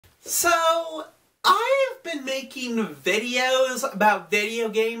So, I've been making videos about video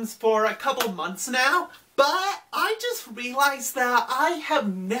games for a couple months now, but I just realized that I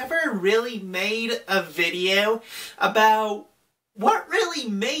have never really made a video about what really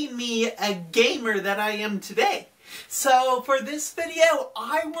made me a gamer that I am today. So for this video,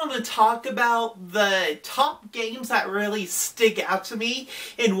 I want to talk about the top games that really stick out to me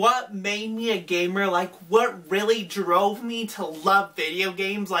and what made me a gamer, like what really drove me to love video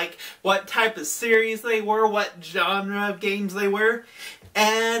games, like what type of series they were, what genre of games they were.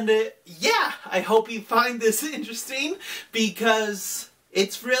 And yeah, I hope you find this interesting because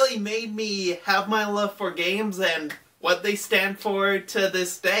it's really made me have my love for games and what they stand for to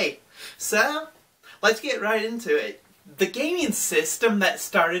this day. So, let's get right into it. The gaming system that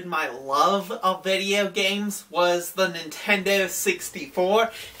started my love of video games was the Nintendo 64.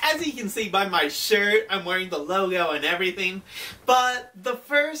 As you can see by my shirt, I'm wearing the logo and everything. But the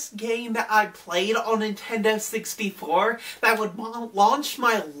first game that I played on Nintendo 64 that would launch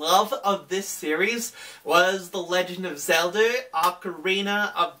my love of this series was The Legend of Zelda: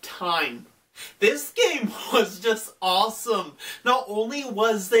 Ocarina of Time. This game was just awesome. Not only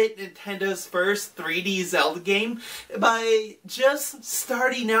was it Nintendo's first 3D Zelda game, but just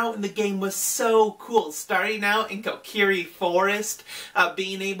starting out in the game was so cool. Starting out in Kokiri Forest,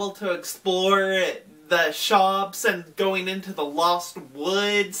 being able to explore the shops and going into the Lost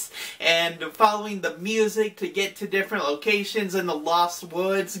Woods and following the music to get to different locations in the Lost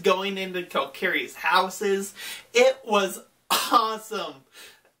Woods, going into Kokiri's houses. It was awesome.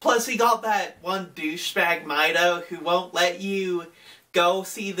 Plus, we got that one douchebag Mido who won't let you go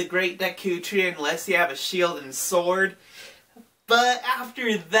see the Great Deku Tree unless you have a shield and sword. But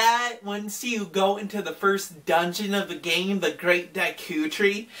after that, once you go into the first dungeon of the game, the Great Deku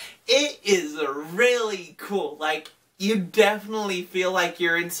Tree, it is really cool. Like, you definitely feel like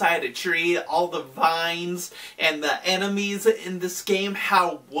you're inside a tree. All the vines and the enemies in this game,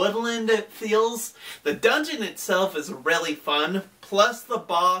 how woodland it feels. The dungeon itself is really fun. Plus, the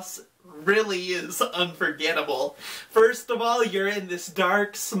boss really is unforgettable. First of all, you're in this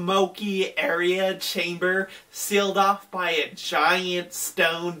dark, smoky area chamber sealed off by a giant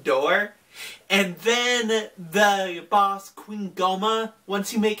stone door. And then the boss, Queen Goma,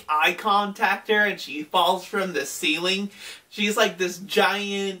 once you make eye contact her and she falls from the ceiling, she's like this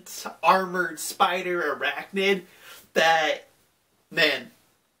giant armored spider arachnid that, man,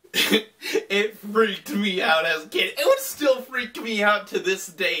 it freaked me out as a kid. It would still freak me out to this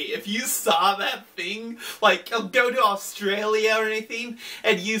day. If you saw that thing, like, go to Australia or anything,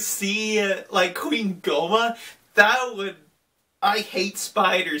 and you see, like, Queen Goma, that would... I hate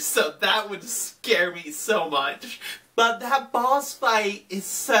spiders, so that would scare me so much. But that boss fight is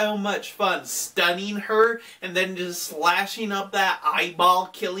so much fun. Stunning her, and then just slashing up that eyeball,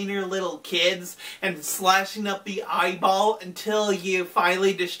 killing her little kids, and slashing up the eyeball until you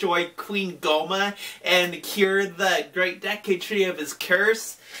finally destroy Queen Goma and cure the Great Deku Tree of his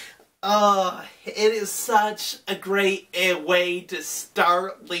curse. It is such a great way to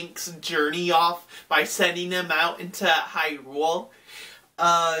start Link's journey off by sending him out into Hyrule.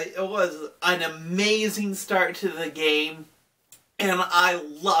 It was an amazing start to the game, and I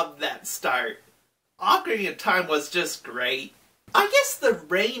loved that start. Ocarina of Time was just great. I guess the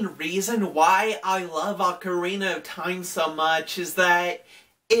main reason why I love Ocarina of Time so much is that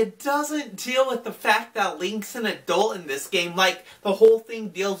it doesn't deal with the fact that Link's an adult in this game. Like, the whole thing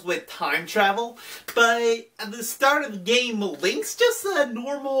deals with time travel. But at the start of the game, Link's just a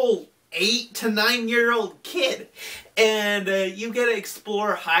normal 8 to 9-year-old kid. And you get to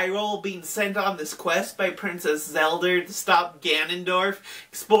explore Hyrule, being sent on this quest by Princess Zelda to stop Ganondorf.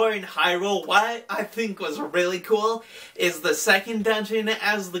 Exploring Hyrule, what I think was really cool is the second dungeon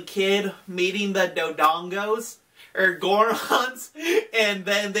as the kid, meeting the Dodongos, or Gorons, and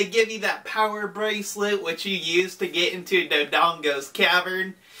then they give you that power bracelet which you use to get into Dodongo's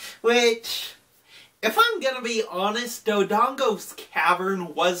cavern, which, if I'm gonna be honest, Dodongo's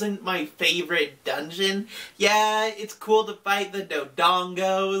cavern wasn't my favorite dungeon. Yeah, it's cool to fight the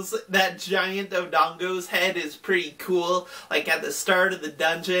Dodongos. That giant Dodongo's head is pretty cool, like at the start of the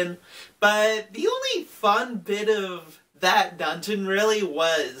dungeon. But the only fun bit of that dungeon really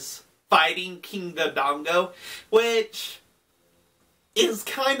was fighting King Dodongo, which is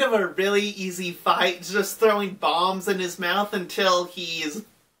kind of a really easy fight, just throwing bombs in his mouth until he is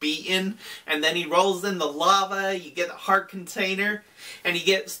beaten, and then he rolls in the lava, you get the heart container, and he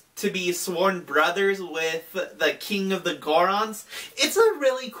gets to be sworn brothers with the King of the Gorons. It's a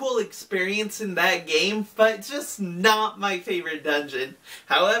really cool experience in that game, but just not my favorite dungeon.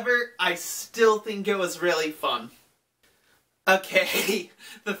 However, I still think it was really fun. Okay,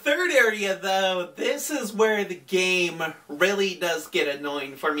 the third area though, this is where the game really does get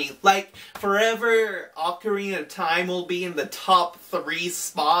annoying for me. Like, forever, Ocarina of Time will be in the top 3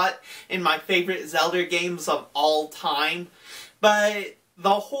 spot in my favorite Zelda games of all time. But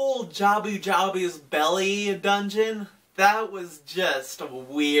the whole Jabu Jabu's belly dungeon, that was just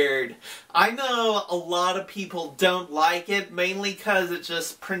weird. I know a lot of people don't like it, mainly because it's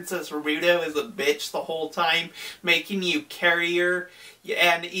just Princess Ruto is a bitch the whole time, making you carry her.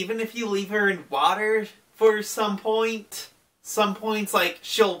 And even if you leave her in water for some points, like,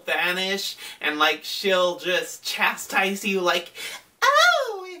 she'll vanish, and, like, she'll just chastise you, like,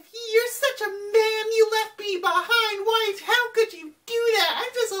 "Oh, if you're such a man, you left me behind. Why, how could you do that?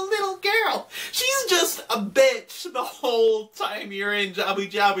 I'm just a little girl." She's just a bitch the whole time you're in Jabu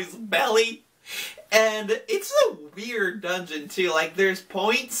Jabu's belly. And it's a weird dungeon, too. Like, there's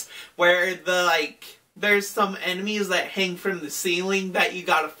points where there's some enemies that hang from the ceiling that you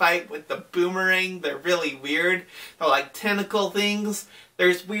gotta fight with the boomerang. They're really weird. They're like tentacle things.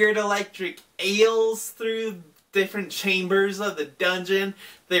 There's weird electric eels through different chambers of the dungeon.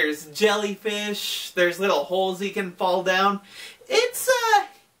 There's jellyfish. There's little holes you can fall down. It's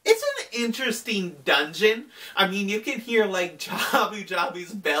an interesting dungeon. I mean, you can hear, like, Jabu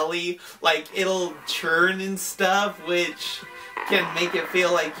Jabu's belly, like, it'll churn and stuff, which can make it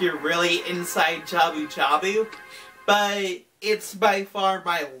feel like you're really inside Jabu Jabu. But it's by far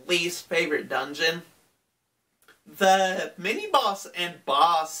my least favorite dungeon. The mini-boss and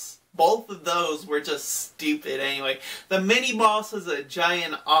boss, both of those were just stupid anyway. The mini-boss is a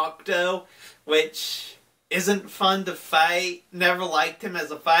giant octo, which isn't fun to fight. Never liked him as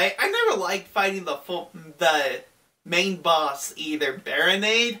a fight. I never liked fighting the main boss either,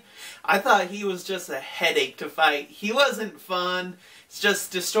 Baronade. I thought he was just a headache to fight. He wasn't fun. It's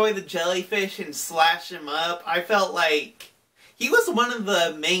just destroy the jellyfish and slash him up. I felt like he was one of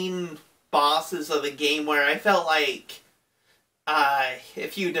the main bosses of the game where I felt like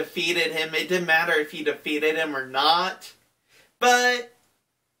if you defeated him, it didn't matter if you defeated him or not. But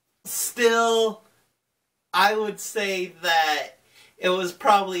still, I would say that it was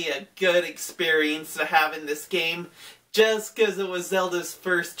probably a good experience to have in this game, just because it was Zelda's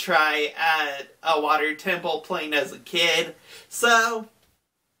first try at a water temple playing as a kid. So,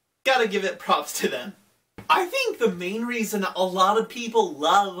 gotta give it props to them. I think the main reason a lot of people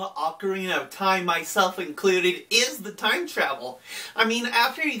love Ocarina of Time, myself included, is the time travel. I mean,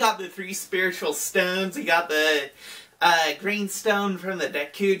 after you got the 3 spiritual stones, you got the green stone from the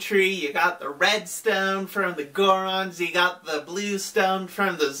Deku tree, you got the red stone from the Gorons, you got the blue stone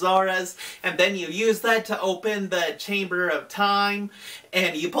from the Zoras, and then you use that to open the Chamber of Time,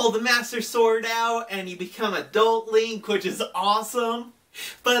 and you pull the Master Sword out, and you become Adult Link, which is awesome.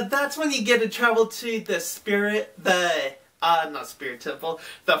 But that's when you get to travel to the not Spirit Temple,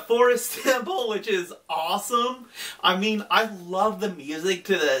 the Forest Temple, which is awesome. I mean, I love the music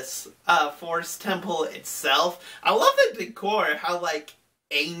to this Forest Temple itself. I love the decor, how, like,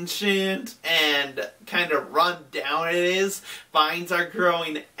 ancient and kind of run down it is. Vines are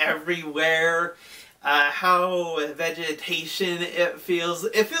growing everywhere. How vegetation it feels.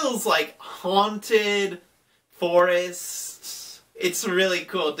 It feels like haunted forests. It's really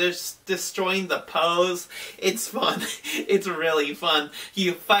cool. Just destroying the pose. It's fun. It's really fun.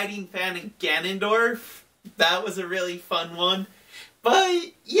 You fighting Fan Ganondorf. That was a really fun one.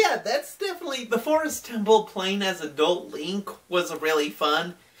 But yeah, that's definitely... The Forest Temple playing as Adult Link was really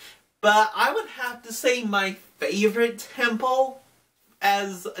fun. But I would have to say my favorite temple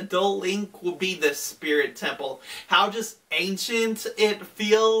as Adult Link will be the Spirit Temple. How just ancient it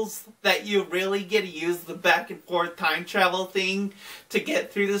feels that you really get to use the back and forth time travel thing to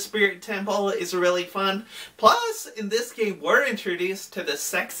get through the Spirit Temple is really fun. Plus, in this game, we're introduced to the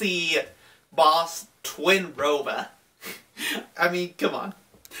sexy boss, Twin Rova. I mean, come on.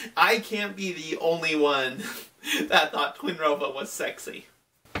 I can't be the only one that thought Twin Rova was sexy.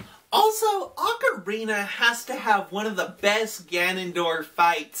 Also, Ocarina has to have one of the best Ganondorf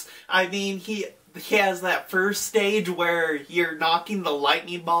fights. I mean, he has that first stage where you're knocking the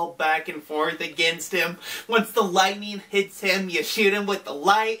lightning ball back and forth against him. Once the lightning hits him, you shoot him with the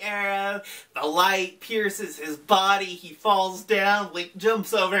light arrow. The light pierces his body. He falls down. Link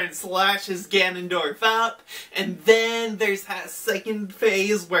jumps over and slashes Ganondorf up. And then there's that second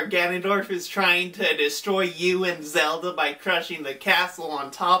phase where Ganondorf is trying to destroy you and Zelda by crushing the castle on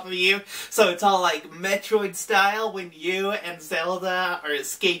top of you. So it's all like Metroid style when you and Zelda are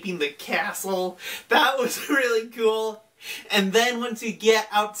escaping the castle. That was really cool. And then once you get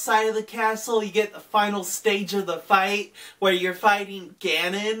outside of the castle, you get the final stage of the fight where you're fighting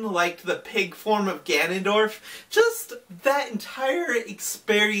Ganon, like the pig form of Ganondorf. Just that entire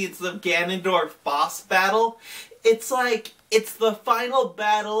experience of Ganondorf boss battle, it's like, it's the final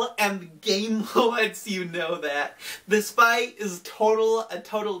battle and the game lets you know that. This fight is a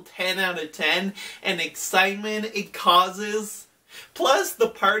total 10 out of 10, and excitement it causes. Plus, the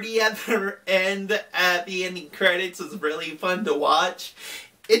party at the end, at the ending credits, is really fun to watch.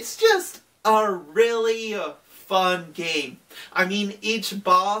 It's just a really fun game. I mean, each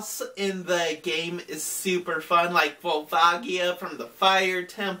boss in the game is super fun, like Volvagia from the Fire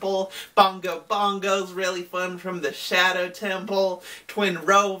Temple, Bongo Bongo's really fun from the Shadow Temple, Twin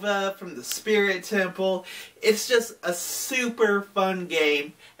Rova from the Spirit Temple. It's just a super fun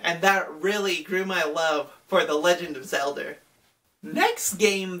game, and that really grew my love for The Legend of Zelda. Next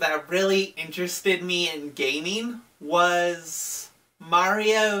game that really interested me in gaming was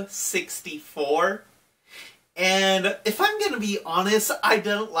Mario 64. And if I'm gonna be honest, I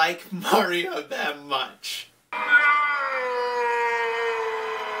don't like Mario that much.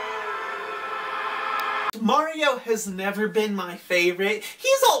 Mario has never been my favorite.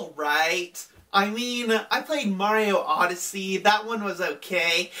 He's alright. I mean, I played Mario Odyssey. That one was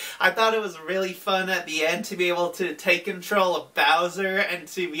okay. I thought it was really fun at the end to be able to take control of Bowser and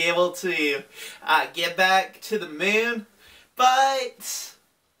to be able to get back to the moon. But,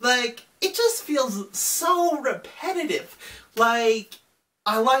 like, it just feels so repetitive. Like,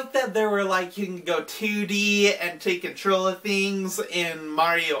 I like that there were, like, you can go 2D and take control of things in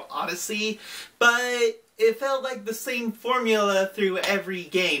Mario Odyssey, but it felt like the same formula through every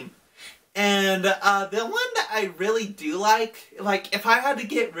game. And the one that I really do like, if I had to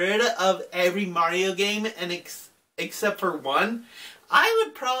get rid of every Mario game and except for one, I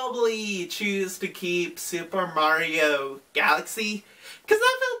would probably choose to keep Super Mario Galaxy, because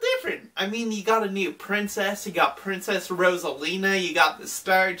that felt different. I mean, you got a new princess, you got Princess Rosalina, you got the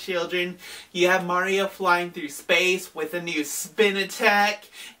Star Children, you have Mario flying through space with a new spin attack,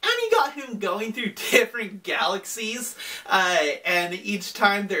 and you got him going through different galaxies, and each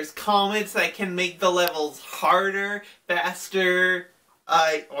time there's comets that can make the levels harder, faster,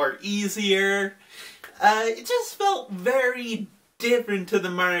 or easier. It just felt very different to the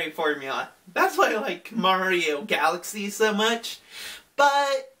Mario formula. That's why I like Mario Galaxy so much.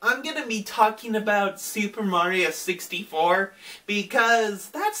 But I'm gonna be talking about Super Mario 64 because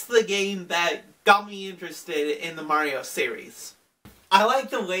that's the game that got me interested in the Mario series. I like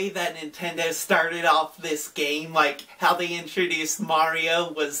the way that Nintendo started off this game, like how they introduced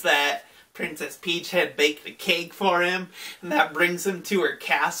Mario was that Princess Peach had baked a cake for him, and that brings him to her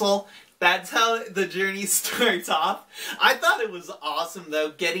castle. That's how the journey starts off. I thought it was awesome though,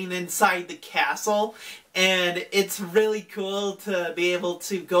 getting inside the castle, and it's really cool to be able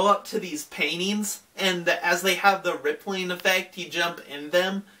to go up to these paintings, and as they have the rippling effect, you jump in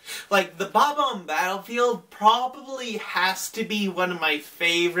them. Like, the Bob-omb battlefield probably has to be one of my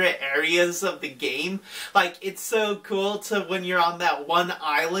favorite areas of the game. Like, it's so cool to, when you're on that one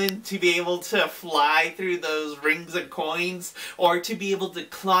island, to be able to fly through those rings of coins, or to be able to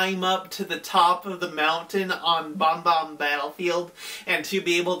climb up to the top of the mountain on Bob-omb battlefield, and to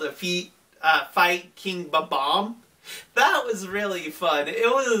be able to fight King Bob-omb. That was really fun. It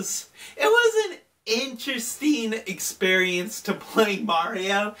was an interesting experience to play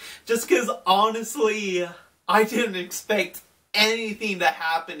Mario, just because honestly, I didn't expect anything to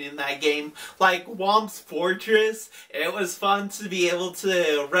happen in that game. Like Womp's Fortress, it was fun to be able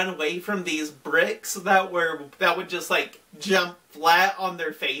to run away from these bricks that would just like jump flat on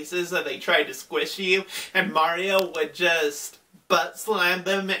their faces and they tried to squish you, and Mario would just butt slam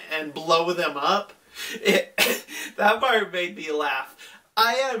them and blow them up. That part made me laugh.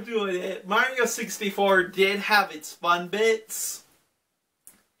 I am doing it. Mario 64 did have its fun bits,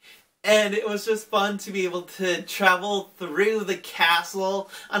 and it was just fun to be able to travel through the castle,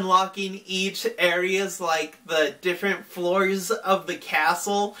 unlocking each areas, like the different floors of the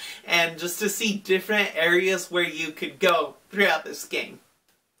castle, and just to see different areas where you could go throughout this game.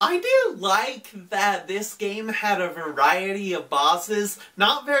 I do like that this game had a variety of bosses.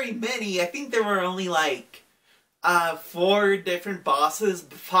 Not very many. I think there were only like 4 different bosses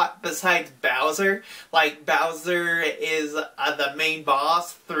besides Bowser. Like, Bowser is the main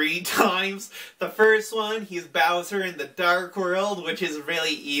boss 3 times. The first one, he's Bowser in the Dark World, which is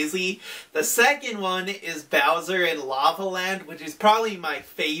really easy. The second one is Bowser in Lava Land, which is probably my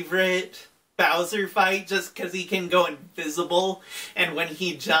favorite Bowser fight, just because he can go invisible, and when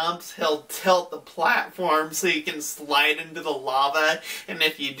he jumps, he'll tilt the platform so you can slide into the lava, and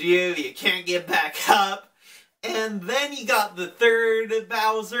if you do, you can't get back up. And then you got the third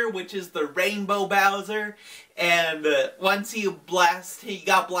Bowser, which is the Rainbow Bowser. And once you blast, you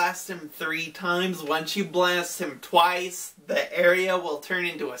got blast him 3 times. Once you blast him twice, the area will turn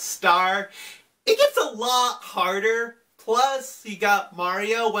into a star. It gets a lot harder. Plus, you got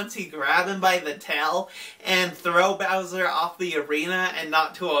Mario, once you grab him by the tail and throw Bowser off the arena and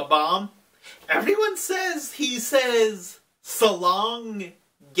not to a bomb. Everyone says he says, "So long,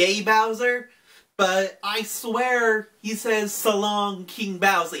 gay Bowser," but I swear he says, "So long, King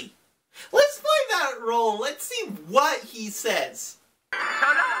Bowsy." Let's play that role. Let's see what he says. So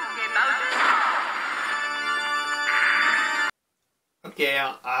long, gay Bowser. Okay,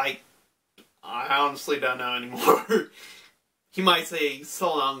 I honestly don't know anymore. He might say,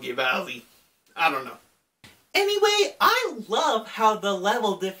 "So long, gay Bowsy." I don't know. Anyway, I love how the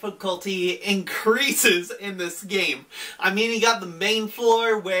level difficulty increases in this game. I mean, you got the main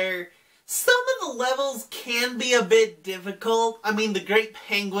floor where some of the levels can be a bit difficult. I mean, the Great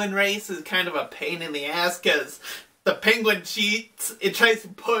Penguin Race is kind of a pain in the ass because the penguin cheats. It tries to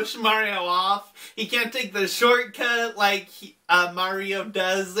push Mario off. He can't take the shortcut like Mario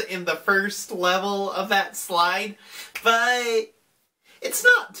does in the first level of that slide. But it's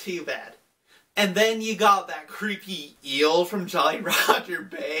not too bad. And then you got that creepy eel from Jolly Roger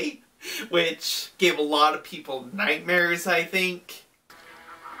Bay, which gave a lot of people nightmares, I think.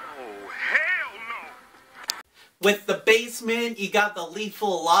 Oh, hell no! With the basement, you got the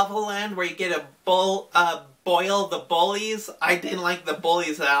lethal lava land where you get to boil the bullies. I didn't like the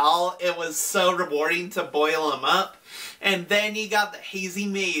bullies at all. It was so rewarding to boil them up. And then you got the Hazy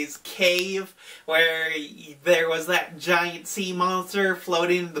Maze Cave, where there was that giant sea monster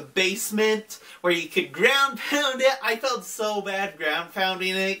floating in the basement, where you could ground pound it. I felt so bad ground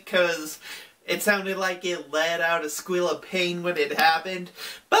pounding it, because it sounded like it let out a squeal of pain when it happened.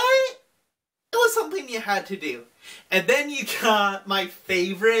 But it was something you had to do. And then you got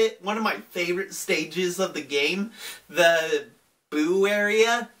one of my favorite stages of the game, the Boo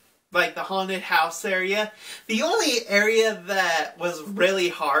area. Like the haunted house area. The only area that was really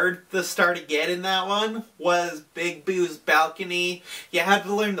hard to start to get in that one was Big Boo's balcony. You had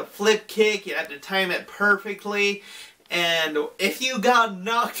to learn the flip kick, you had to time it perfectly, and if you got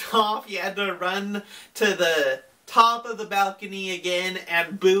knocked off, you had to run to the top of the balcony again,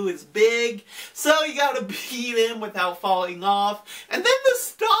 and Boo is big, so you gotta beat him without falling off. And then the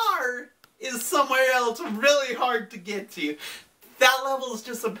star is somewhere else really hard to get to. That level is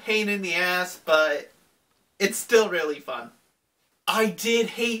just a pain in the ass, but it's still really fun. I did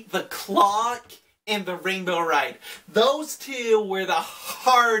hate the clock and the rainbow ride. Those two were the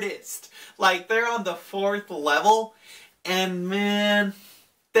hardest. Like, they're on the 4th level, and man,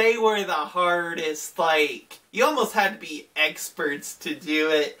 they were the hardest. Like, you almost had to be experts to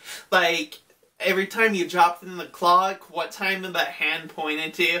do it. Like, every time you dropped in the clock, what time the hand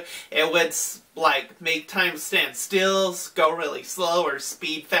pointed to, it would, like, make time stand still, go really slow, or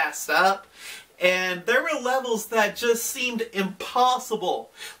speed fast up. And there were levels that just seemed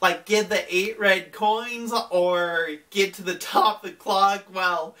impossible. Like, get the 8 red coins, or get to the top of the clock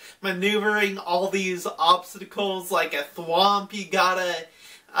while maneuvering all these obstacles like a thwomp you gotta,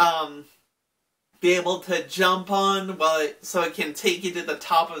 be able to jump on so it can take you to the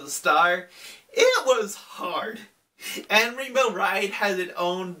top of the star. It was hard. And Rainbow Ride had its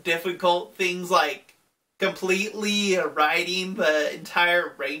own difficult things, like completely riding the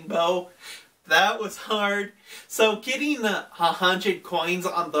entire rainbow. That was hard. So getting 100 coins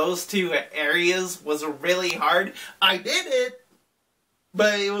on those 2 areas was really hard. I did it,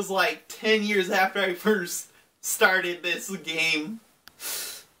 but it was like 10 years after I first started this game.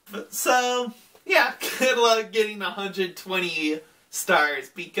 So, yeah, good luck getting 120 stars,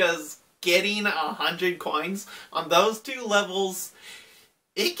 because getting 100 coins on those 2 levels,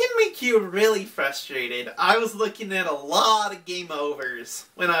 it can make you really frustrated. I was looking at a lot of game overs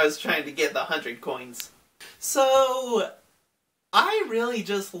when I was trying to get the 100 coins. So, I really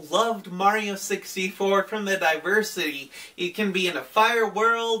just loved Mario 64 from the diversity. You can be in a fire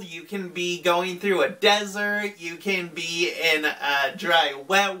world, you can be going through a desert, you can be in a dry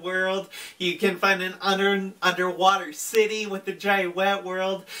wet world, you can find an underwater city with a dry wet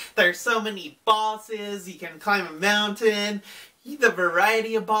world. There's so many bosses, you can climb a mountain. The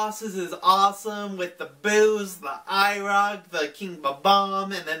variety of bosses is awesome, with the Boos, the I-Rock, the King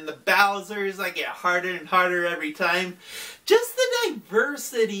Bob-omb, and then the Bowsers that get harder and harder every time. Just the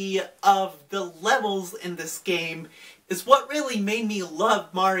diversity of the levels in this game is what really made me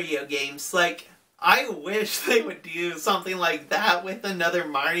love Mario games. Like, I wish they would do something like that with another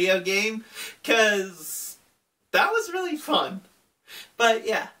Mario game, because that was really fun. But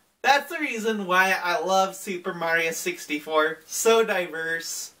yeah. That's the reason why I love Super Mario 64. So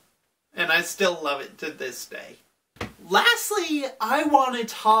diverse, and I still love it to this day. Lastly, I want to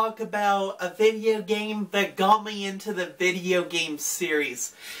talk about a video game that got me into the video game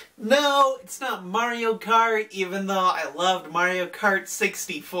series. No, it's not Mario Kart, even though I loved Mario Kart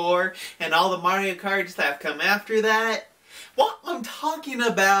 64 and all the Mario Karts that have come after that. What I'm talking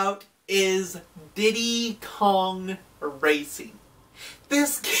about is Diddy Kong Racing.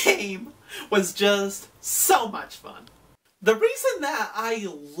 This game was just so much fun. The reason that I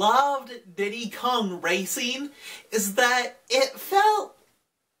loved Diddy Kong Racing is that it felt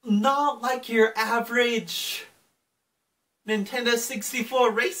not like your average Nintendo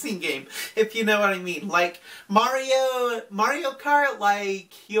 64 racing game, if you know what I mean. Like, Mario Kart,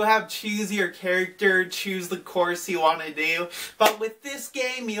 like, you have choose your character, choose the course you want to do. But with this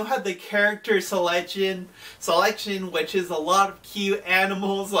game, you have the character selection, which is a lot of cute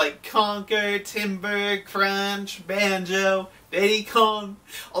animals like Conker, Timber, Crunch, Banjo, Diddy Kong,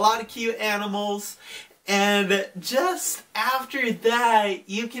 a lot of cute animals. And just after that,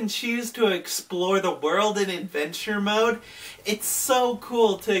 you can choose to explore the world in adventure mode. It's so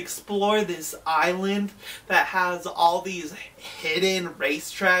cool to explore this island that has all these hidden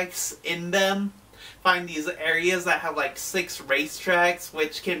racetracks in them. Find these areas that have like 6 racetracks,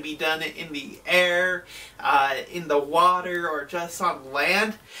 which can be done in the air, in the water, or just on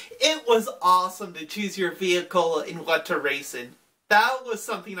land. It was awesome to choose your vehicle and what to race in. That was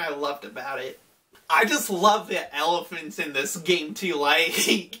something I loved about it. I just love the elephants in this game too. Like,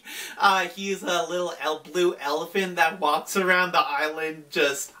 he's a little blue elephant that walks around the island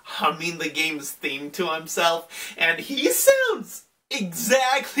just humming the game's theme to himself. And he sounds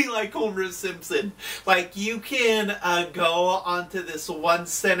exactly like Homer Simpson. Like, you can go onto this one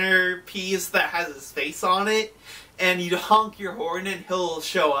centerpiece that has his face on it, and you honk your horn and he'll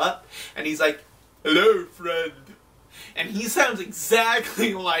show up. And he's like, "Hello, friend." And he sounds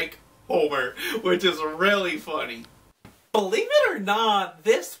exactly like Homer, which is really funny. Believe it or not,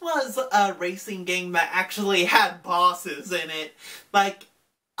 this was a racing game that actually had bosses in it. Like,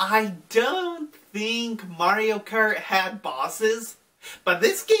 I don't think Mario Kart had bosses, but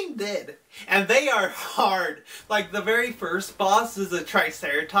this game did. And they are hard. Like, the very first boss is a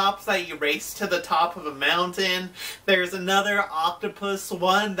Triceratops that you race to the top of a mountain. There's another octopus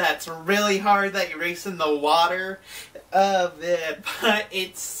one that's really hard that you race in the water. But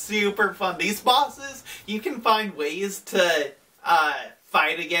it's super fun. These bosses, you can find ways to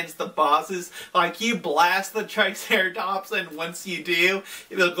fight against the bosses. Like, you blast the Triceratops, and once you do,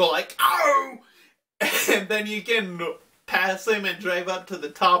 it'll go like, "Ow!" And then you can pass him and drive up to the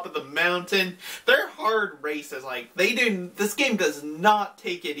top of the mountain. They're hard races. Like, this game does not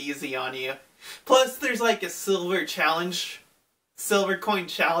take it easy on you. Plus, there's like a silver coin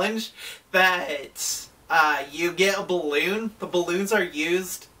challenge that you get a balloon. The balloons are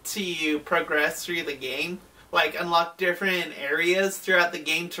used to progress through the game, like unlock different areas throughout the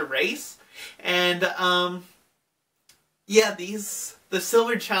game to race. And yeah, the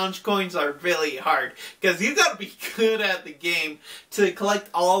silver challenge coins are really hard, because you gotta be good at the game to collect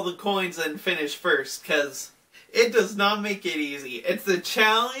all the coins and finish first, because it does not make it easy. It's a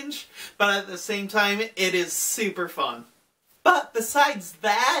challenge, but at the same time, it is super fun. But besides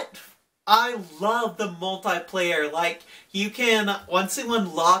that, I love the multiplayer. Like, you can, once you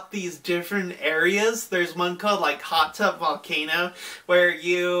unlock these different areas, there's one called like Hot Tub Volcano, where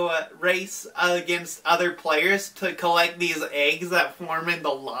you race against other players to collect these eggs that form in the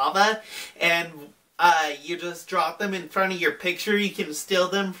lava, and you just drop them in front of your picture. You can steal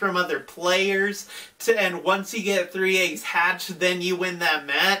them from other players, and once you get 3 eggs hatched, then you win that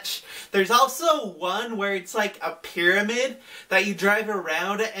match. There's also one where it's like a pyramid that you drive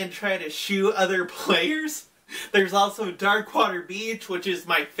around and try to shoot other players. There's also Darkwater Beach, which is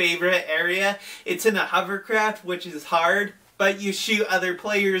my favorite area. It's in a hovercraft, which is hard, but you shoot other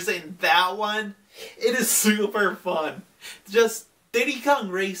players in that one. It is super fun. Just Diddy Kong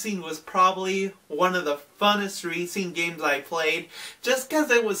Racing was probably one of the funnest racing games I played, just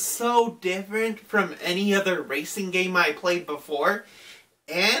because it was so different from any other racing game I played before,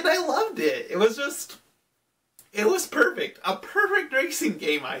 and I loved it. It was perfect. A perfect racing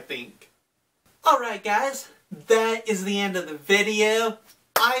game, I think. Alright guys, that is the end of the video.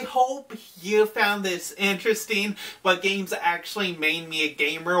 I hope you found this interesting, what games actually made me a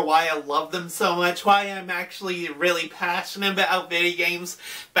gamer, why I love them so much, why I'm actually really passionate about video games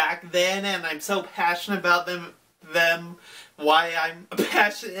back then, and I'm so passionate about them why I'm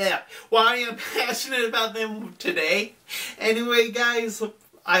passionate about them today. Anyway guys,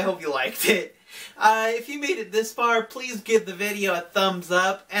 I hope you liked it. If you made it this far, please give the video a thumbs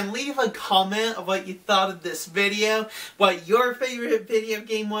up and leave a comment of what you thought of this video, what your favorite video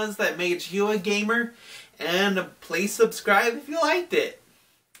game was that made you a gamer, and please subscribe if you liked it.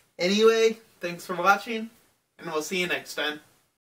 Anyway, thanks for watching, and we'll see you next time.